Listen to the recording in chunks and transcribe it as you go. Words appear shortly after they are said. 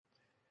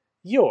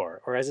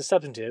your, or as a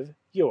substantive,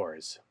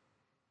 yours.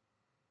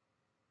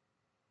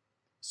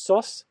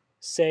 Sos,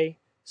 se,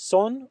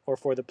 son, or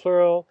for the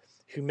plural,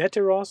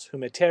 humeteros,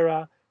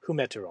 humetera,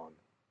 humeteron.